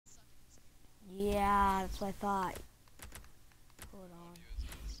Yeah, that's what I thought. Hold on.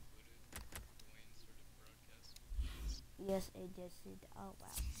 Yes, it just did. Oh wow.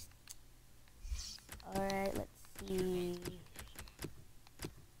 All right, let's see.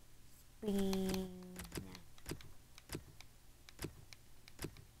 Spring.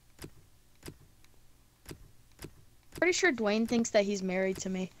 Pretty sure Dwayne thinks that he's married to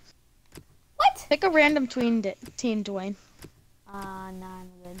me. What? Pick a random teen, Dwayne. Nah, I'm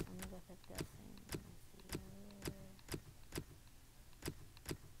good. I'm gonna go pick this thing.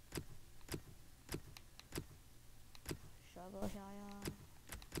 Struggle,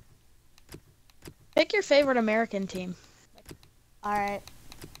 Pick your favorite American team. Alright.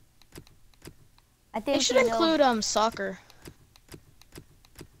 I think It should include soccer.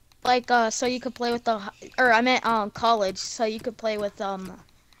 Like so you could play with I meant college, so you could play with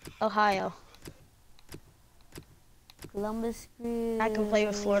Ohio. Columbus Crew. I can play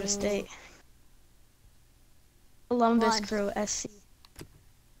with Florida State. Columbus Crew SC.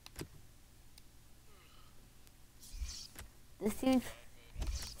 This seems.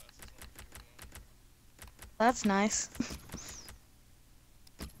 That's nice.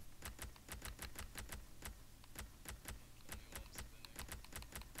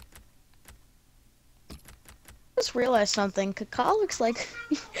 I just realized something. Kaká looks like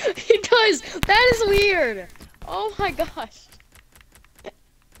he does. That is weird. Oh my gosh.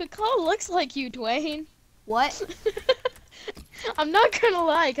 Kaká looks like you, Dwayne. What? I'm not gonna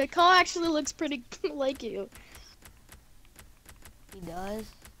lie. Kaká actually looks pretty like you. He does?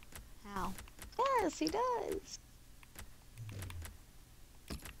 How? Yes, he does.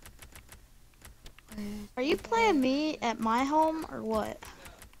 Are you playing me at my home or what?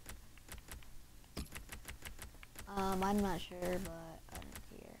 I'm not sure, but I don't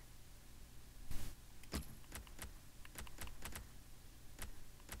care.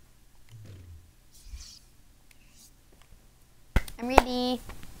 I'm ready.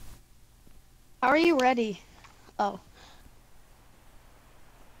 How are you ready? Oh.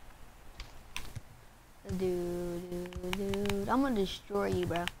 Dude, I'm gonna destroy you,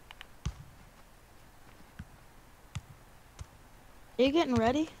 bro. Are you getting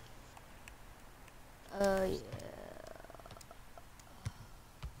ready? Yeah.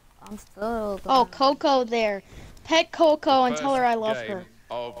 I'm still. Oh, Coco there. Pet Coco and tell her I love her.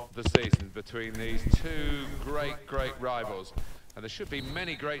 Of the season between these two great rivals, and there should be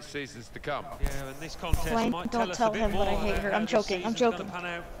many great seasons to come. Yeah, and this contest Dwayne, might don't tell him that I hate her. I'm joking. I'm joking.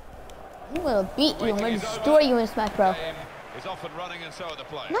 I'm gonna beat you. I'm gonna destroy you in Smash Bro. Is off and running, and so are the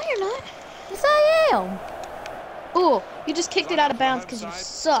players. No, you're not. Yes, I am. Ooh, you just kicked it out of bounds because you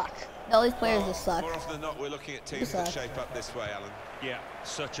suck. No, these players just suck. More often than not, we're looking at teams that shape up this way, Alan. Yeah,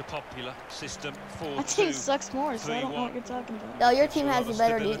 such a popular system. My team sucks more, so I don't know what you're talking about. No, your team has a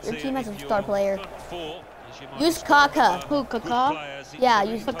better. Your team has a star player. Use Kaká. Who, Kaká? Yeah,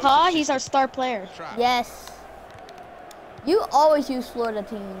 use Kaká. He's our star player. Yes. You always use Florida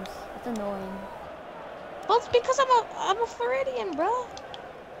teams. It's annoying. Well, it's because I'm a Floridian, bro.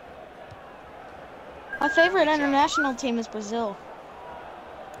 My favorite international team is Brazil.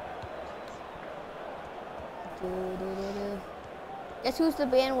 Guess who's the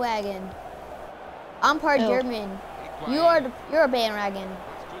bandwagon? I'm part German. You're a bandwagon.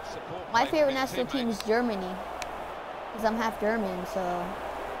 My favorite national team is Germany, because I'm half German. So.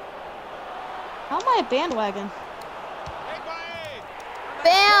 How am I a bandwagon?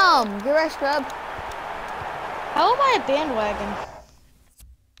 Bam! You're a scrub. How am I a bandwagon?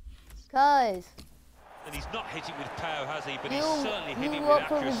 Cause. And he's not hit it with power, has he? But you, he's certainly hit it you with vote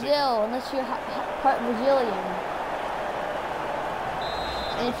for accuracy. Brazil unless you're part Brazilian.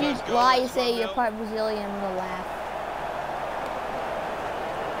 And if you lie, you say you're part Brazilian, we'll laugh.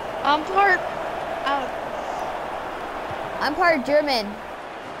 I'm part. I'm part German.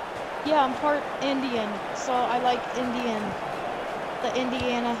 Yeah, I'm part Indian, so I like Indian. The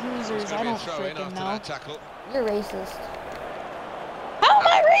Indiana Hoosiers. I don't freaking know. You're racist. How am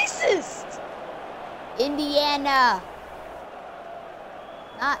I racist? Indiana.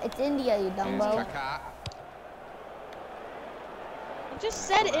 It's India, you dumbo. I just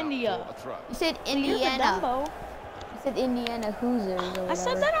said India. You said Indiana. You said Indiana Hoosiers or whatever. I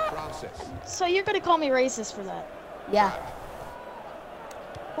said that. So you're gonna call me racist for that? Yeah.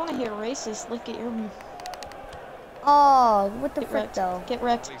 I want to hear racist. Look at your. Oh, what the Get frick wrecked. though? Get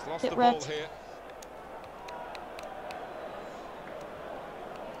wrecked. Get wrecked.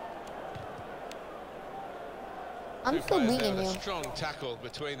 I'm still beating you. Strong tackle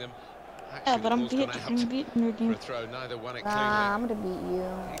between them. Yeah, but I'm beating your game. Nah, I'm gonna beat you.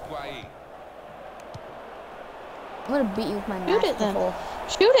 I'm gonna beat you with my masterful.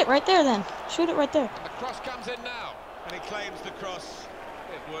 Shoot it right there then. Shoot it right there. And the cross comes in now. And he claims the cross.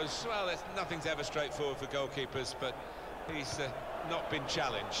 It was, well, nothing's ever straightforward for goalkeepers, but he's not been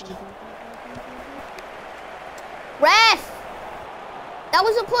challenged. Ref! That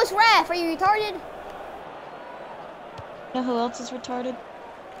was a push, ref. Are you retarded? You know who else is retarded?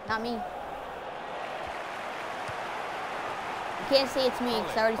 Not me. You can't say it's me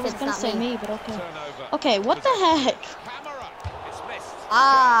because I already I was said gonna it's say not me. me, but okay. Turnover. Okay, what the heck? Camera. It's missed.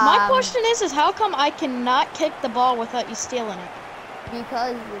 My question is how come I cannot kick the ball without you stealing it?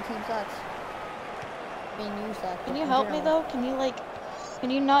 Because your team sucks. I mean, you suck. Can you help me though? Can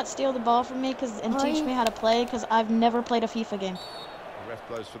you not steal the ball from me and teach me how to play? Because I've never played a FIFA game. The ref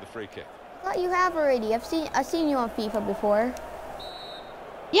blows for the free kick. I thought you have already. I've seen you on FIFA before.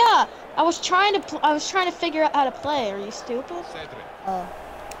 Yeah, I was trying to figure out how to play. Are you stupid? Cedric. Oh.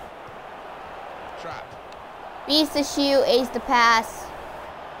 Trap. B's the shoot, A's the pass.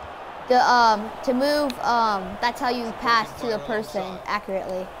 To move, that's how you pass to a person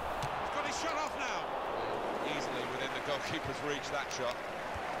accurately. He's got his shot off now. Easily within the goalkeeper's reach, that shot.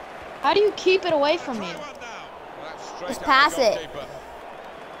 How do you keep it away from me? Try one now. Well, that's straight Just at pass the it. goalkeeper.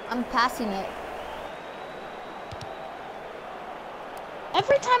 I'm passing it.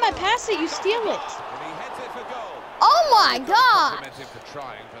 Every time I pass it, you steal it. And he heads it for goal. Oh my god! Compliment him for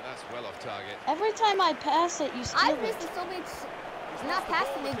trying, but that's well off target. Every time I pass it, you steal I've it. missed so many. Not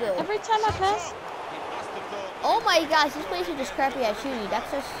passing it good. Every time I pass, He must have thought. Oh my gosh, this place is just crappy at shooting.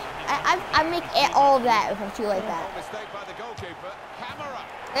 That's just. I make all of that if I shoot like that. Mistake by the goalkeeper. Camera.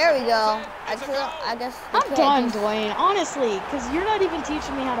 There we go. I guess. we I'm can't done, just- Dwayne. Honestly, because you're not even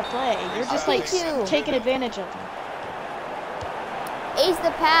teaching me how to play. You're just like teach you. taking advantage of me. Ace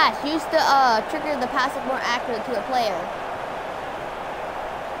the pass. Use the trigger the pass more accurate to a player.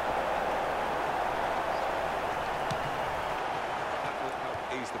 That will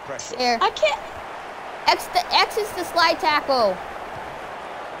help ease the pressure. Here. I can't. X is the slide tackle.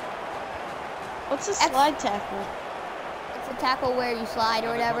 What's a slide tackle? It's a tackle where you slide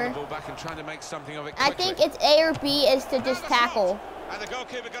or And they've won whatever. the ball back and trying to make something of it I quickly. think it's A or B is to just tackle. And the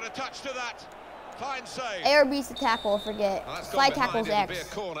goalkeeper got a touch to that. Fine save. A or B is to tackle. Forget. Well, that's gone Slide behind. tackle's It'll be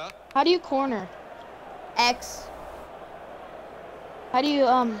X. a corner. How do you corner? X. How do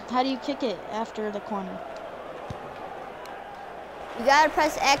you kick it after the corner? You gotta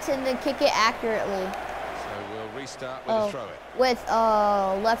press X and then kick it accurately So we'll restart with a throw it. with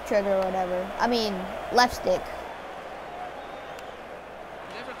left trigger or whatever. I mean left stick.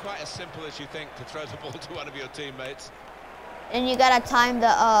 Never quite as simple as you think to throw the ball to one of your teammates. And you gotta time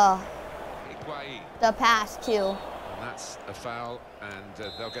Higuain. the pass too. And that's a foul,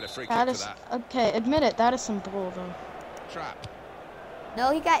 and they'll get a free kick That for is that. okay. Admit it. That is some bull, though. Trap.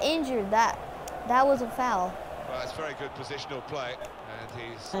 No, he got injured. That was a foul. Well, it's very good positional play. And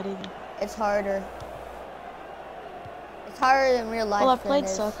he's... Not even. It's harder. It's harder than real life. Well, I've than played it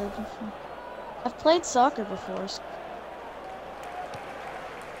is. soccer before. I've played soccer before.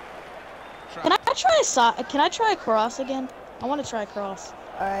 Trap. Can I try a cross again? I want to try a cross.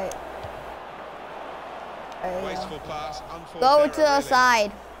 All right. There you go. Wasteful pass. Go to the really.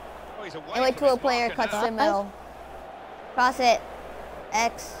 side Oh, he's away and wait from till a his player marker cuts now. the middle. Cross it.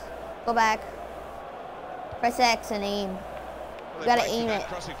 X. Go back. Press X and aim. Well, You gotta they've aim breaking that it.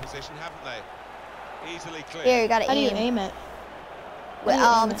 crossing position, haven't they? Easily clear. Here, you gotta How do you aim. aim it? Well,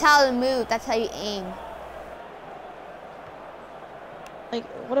 How do you aim it's how to move. That's how you aim. Like,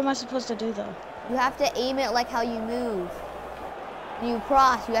 what am I supposed to do though? You have to aim it like how you move. When you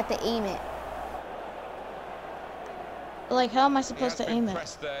cross, you have to aim it. Like, how am I He supposed has to been aim it?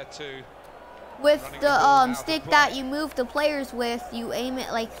 pressed there too. With Running the the ball out of stick play. that you move the players with, you aim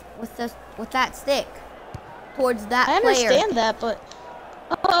it like with that stick towards that I player. understand that, but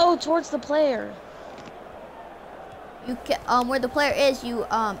towards the player. You can, where the player is, you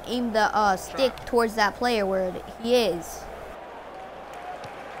aim the stick towards that player where he is.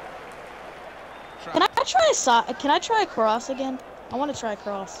 Trap. Can I try a cross again? I want to try a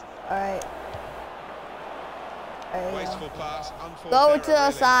cross. All right. There you go. Wasteful pass. Go to the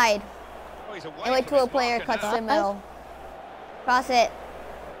really. side Oh, he's away and wait from till a his player marker cuts now. the middle. Cross it.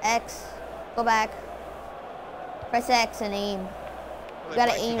 X. Go back. Press X and aim. Well, You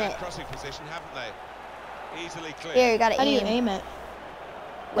gotta they've breaking aim that it. crossing position, haven't they? Easily clear. Here, you gotta How do you aim. aim it?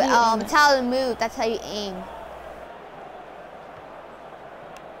 Well, How do you aim it's it? how to move. That's how you aim.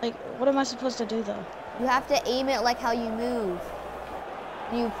 Like, what am I supposed to do though? You have to aim it like how you move.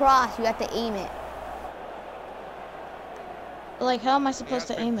 When you cross, you have to aim it. Like, how am I He supposed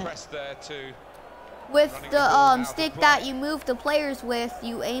has to been aim it? pressed there too. With Running the the ball out of stick play. that you move the players with,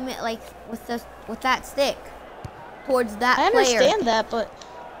 you aim it like with that stick towards that I player. understand that, but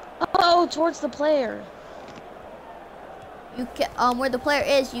towards the player. You can, where the player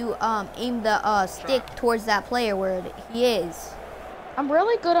is, you aim the stick towards that player where he is. I'm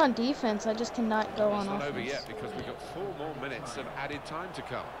really good on defense. I just cannot go on It's not offense. over yet because we've got 4 more minutes of added time to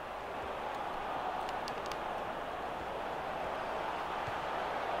come.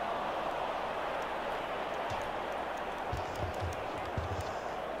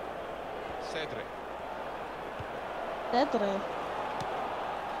 Cedric.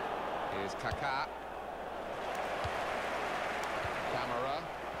 Here's Kaká. Camera.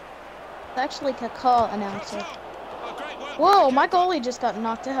 It's actually Kaká, announcer. Oh, great work. Whoa, my goalie just got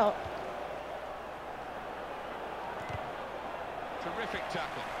knocked out. Terrific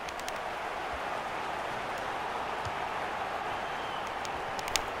tackle.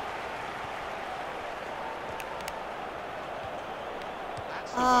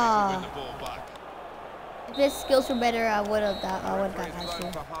 That's the way to win the ball back. If his skills were better, I would have got that Blown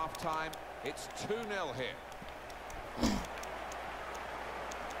too. for half time. It's 2-0 here.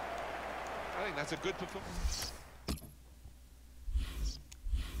 I think that's a good performance.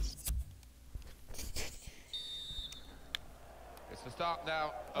 It's the start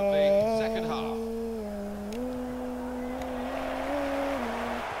now of the second half.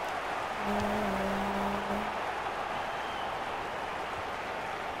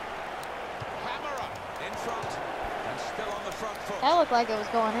 Camera in front and still on the front foot. That looked like it was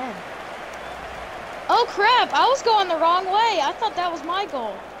going in. Oh crap! I was going the wrong way. I thought that was my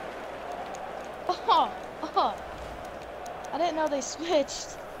goal. I didn't know they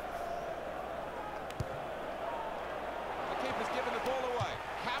switched. The keeper's given the ball away.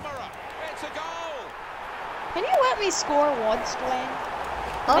 Camera, it's a goal. Can you let me score once, Dwayne?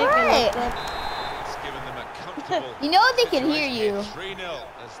 All Make me right. look good. It's given them a comfortable. You know they can hear situation. you. It's 3-0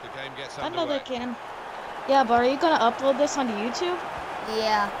 as the game gets I underway. know they can. Yeah, but are you gonna upload this onto YouTube?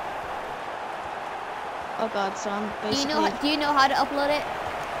 Yeah. Oh god, so I'm Do you basically... know how to upload it?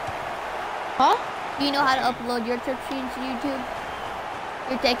 Huh? Do you know how to upload your trip stream to YouTube?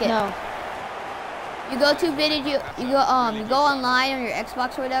 Your ticket. No. You go to video. You go online on your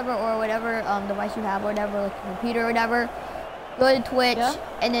Xbox or whatever device you have or whatever, like your computer or whatever. Go to Twitch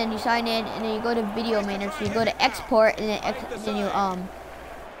and then you sign in and then you go to video manager. So you go to export and then you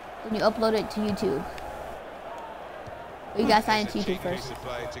upload it to YouTube. You gotta sign into YouTube first.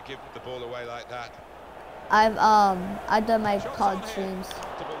 To give the ball away like that. I've done my COD streams.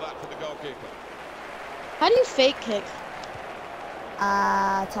 Comfortable that for the goalkeeper. How do you fake kick? It's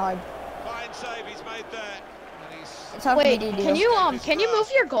hard. Fine save he's made there. And he's It's hard Wait, for me to do. can you move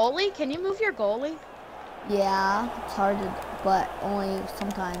your goalie? Can you move your goalie? Yeah, it's hard to, but only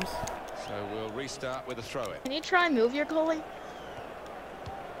sometimes. So we'll restart with a throw-in. Can you try and move your goalie?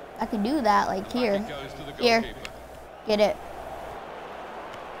 I can do that, like here. It goes to the Here. goalkeeper. Get it.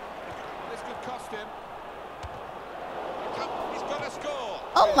 This could cost him. He's got to score.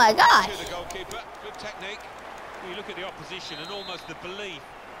 Oh my gosh. To the goalkeeper. Good technique. You look at the opposition and almost the belief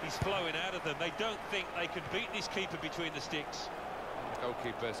is flowing out of them. They don't think they can beat this keeper between the sticks. The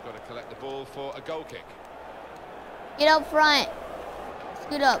goalkeeper's got to collect the ball for a goal kick. Get up front.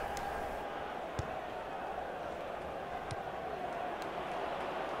 Scoot up.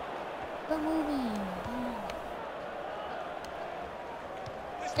 We're moving.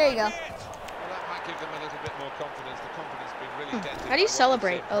 There you go. Well, that might give them a little bit more confidence. The confidence being really dented. How do you by what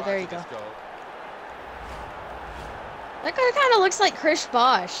celebrate? we've seen Oh, there prior you to go. this goal. That guy kind of looks like Chris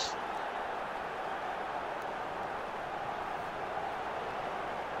Bosh.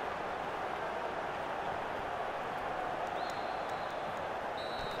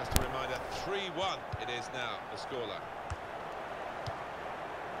 Just a reminder, 3-1 it is now, the scoreline.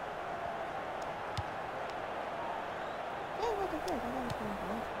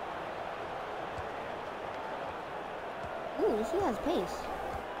 Ooh, she has pace.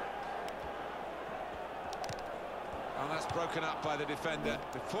 And that's broken up by the defender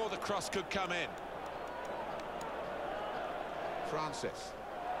before the cross could come in. Francis.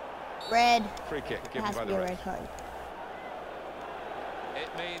 Red. Free kick It given has by to be the a ref. red card. It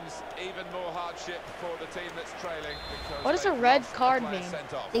means even more hardship for the team that's trailing. Because What does a they've red lost a card player mean?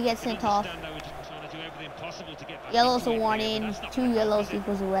 sent off. They get sent off. Understand they were trying to do everything possible to get back Yellow's a into it, but warning. that's not 2 gonna yellows happen.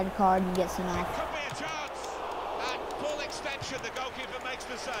 equals a red card. You get sent off. Could be a chance. At full extension, the goalkeeper makes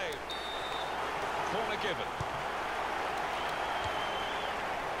the save. Corner given.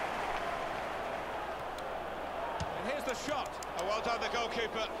 And here's the shot. Oh, well done, the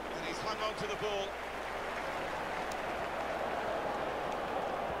goalkeeper. And he's hung on to the ball.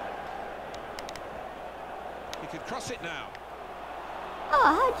 He could cross it now.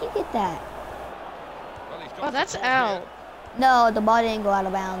 Oh, how'd you get that? Well, he's got Oh, that's support out. here. No, the ball didn't go out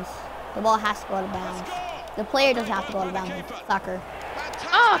of bounds. The ball has to go out of bounds. The player doesn't have to go out of bounds in soccer.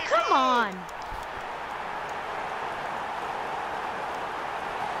 Oh, come on.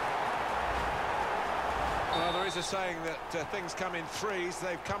 Well, there is a saying that things come in threes.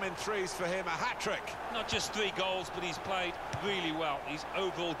 They've come in threes for him. A hat-trick. Not just 3 goals, but he's played really well. His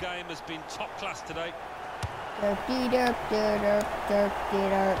overall game has been top class today. Derp, derp, derp, derp,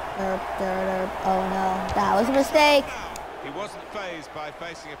 derp, derp, derp. Oh no, that was a mistake. He wasn't fazed by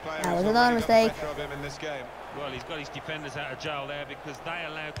facing a player That was who's another already got the mistake. better of him in this game. Well, he's got his defenders out of jail there because they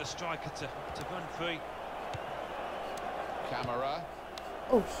allowed the striker to run free. Camera.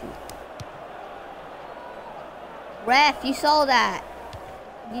 Oh shoot. Ref, you saw that.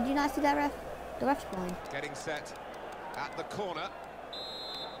 Did you not see that, ref? The ref's blind. Getting set at the corner.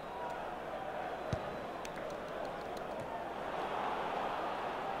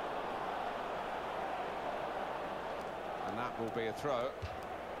 And that will be a throw.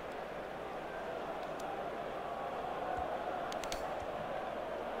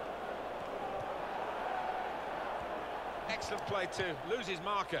 Excellent play to lose his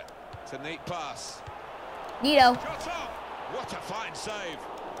marker. It's a neat pass. Nito. Shot on! What a fine save.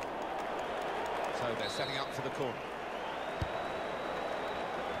 So they're setting up for the corner.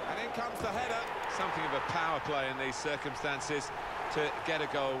 And in comes the header. Something of a power play in these circumstances to get a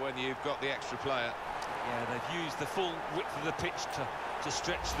goal when you've got the extra player. Yeah, they've used the full width of the pitch to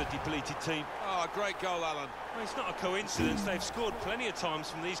stretch the depleted team. Oh, a great goal, Alan. Well, it's not a coincidence. They've scored plenty of times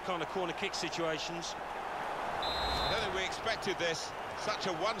from these kind of corner kick situations. I don't think we expected this. Such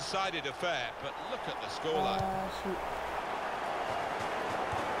a one-sided affair, but look at the scoreline. Shoot.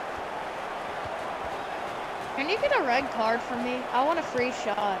 Can you get a red card for me? I want a free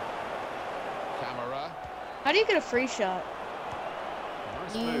shot. Camera. How do you get a free shot?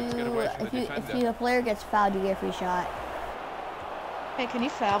 Nice move to get away from the defender. If a player gets fouled, you get a free shot. Hey, can you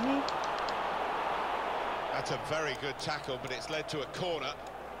foul me? That's a very good tackle, but it's led to a corner.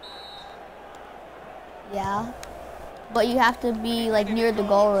 Yeah. But you have to be like near the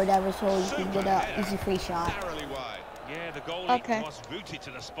goal or whatever so you can get a easy free shot. Narrowly wide. Yeah, the goalie Okay. was rooted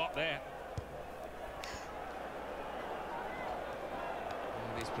to the spot there.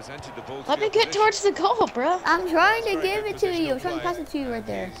 And he's presented the ball to Let the me get opposition. towards the goal, bro. I'm trying to Very give good it to you. positional I'm trying to play. pass it to you right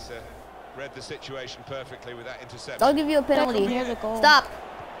there. He's read the situation perfectly with that interception. I'll give you a penalty. Near the goal. Stop.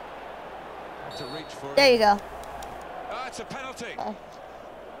 To reach for There it. you go. Oh, it's a penalty.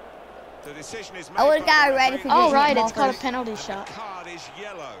 The decision is made. I would've by got the it right if referee. you Oh, just right, hit it's the called a ball penalty And the shot. card is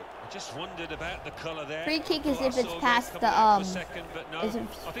yellow. I just wondered about the colour there. Free kick is Well, I if it's saw red past coming the, out for a second, but no, is it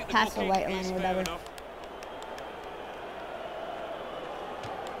I think the past goal the white kick line is or fair whatever. enough.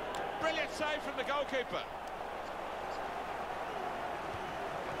 Brilliant save from the goalkeeper.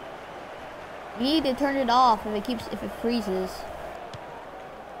 You need to turn it off if it freezes.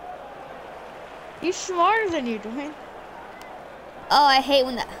 He's smarter than you, Dwayne. Oh, I hate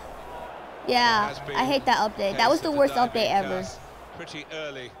when that. There Yeah, has been I hate that update. That case was the of worst diabetes update ever. Pretty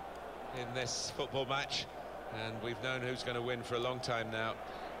early in this football match, and we've known who's going to win for a long time now.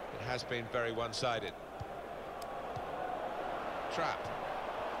 It has been very one-sided. Trap.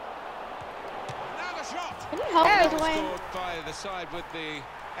 Now the shot. Can you help There. me, Dwayne? Scored by the side with the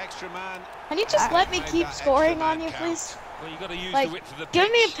extra man. Can you just let me Made keep that scoring extra on man you, count. please? Well, you've got to use Like, the width of the pitch.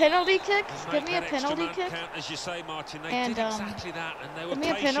 give me a penalty kick. And Give make me a that extra penalty man kick. count, as you say, Martin. They And, did exactly that, and they were give me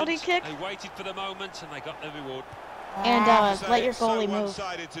a patient. penalty kick. They waited for the moment, and they got their reward. And Say let your it's so goalie move.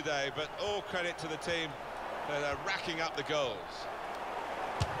 one-sided today, but all credit to the team that are racking up the goals.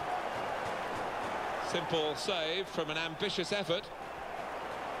 Simple save from an ambitious effort.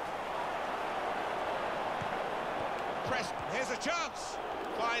 Press, here's a chance.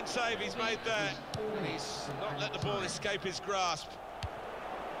 Fine save he's made there. And he's not let the ball escape his grasp.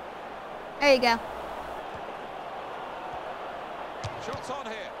 There you go. Shots on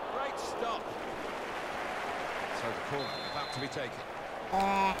here. Great stop. So the corner about to be taken.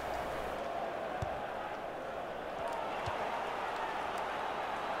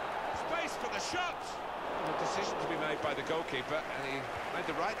 Space for the shot. A decision to be made by the goalkeeper, and he made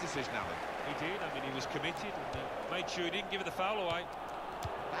the right decision, Alan. He did. I mean, he was committed and made sure he didn't give the foul away.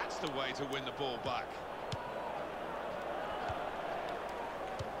 That's the way to win the ball back.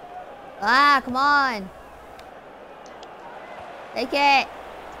 Ah, come on. Take it.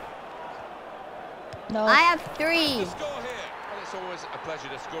 No. I have The 3. score here. Well, it's always a pleasure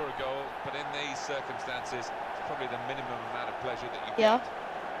to score a goal, but in these circumstances, it's probably the minimum amount of pleasure that you Yeah. get.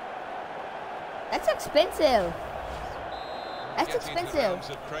 That's expensive. That's Getting into the expensive. realms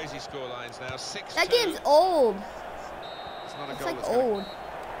of crazy score lines now. 6-2. That game's old. It's not a It's goal like that's gonna- old.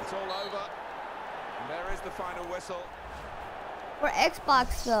 It's all over. There is the final whistle. For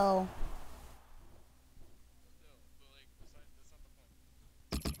Xbox though.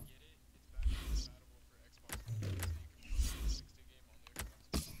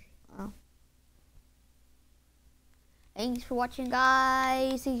 Thanks for watching,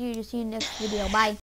 guys. See you in the next video. Bye.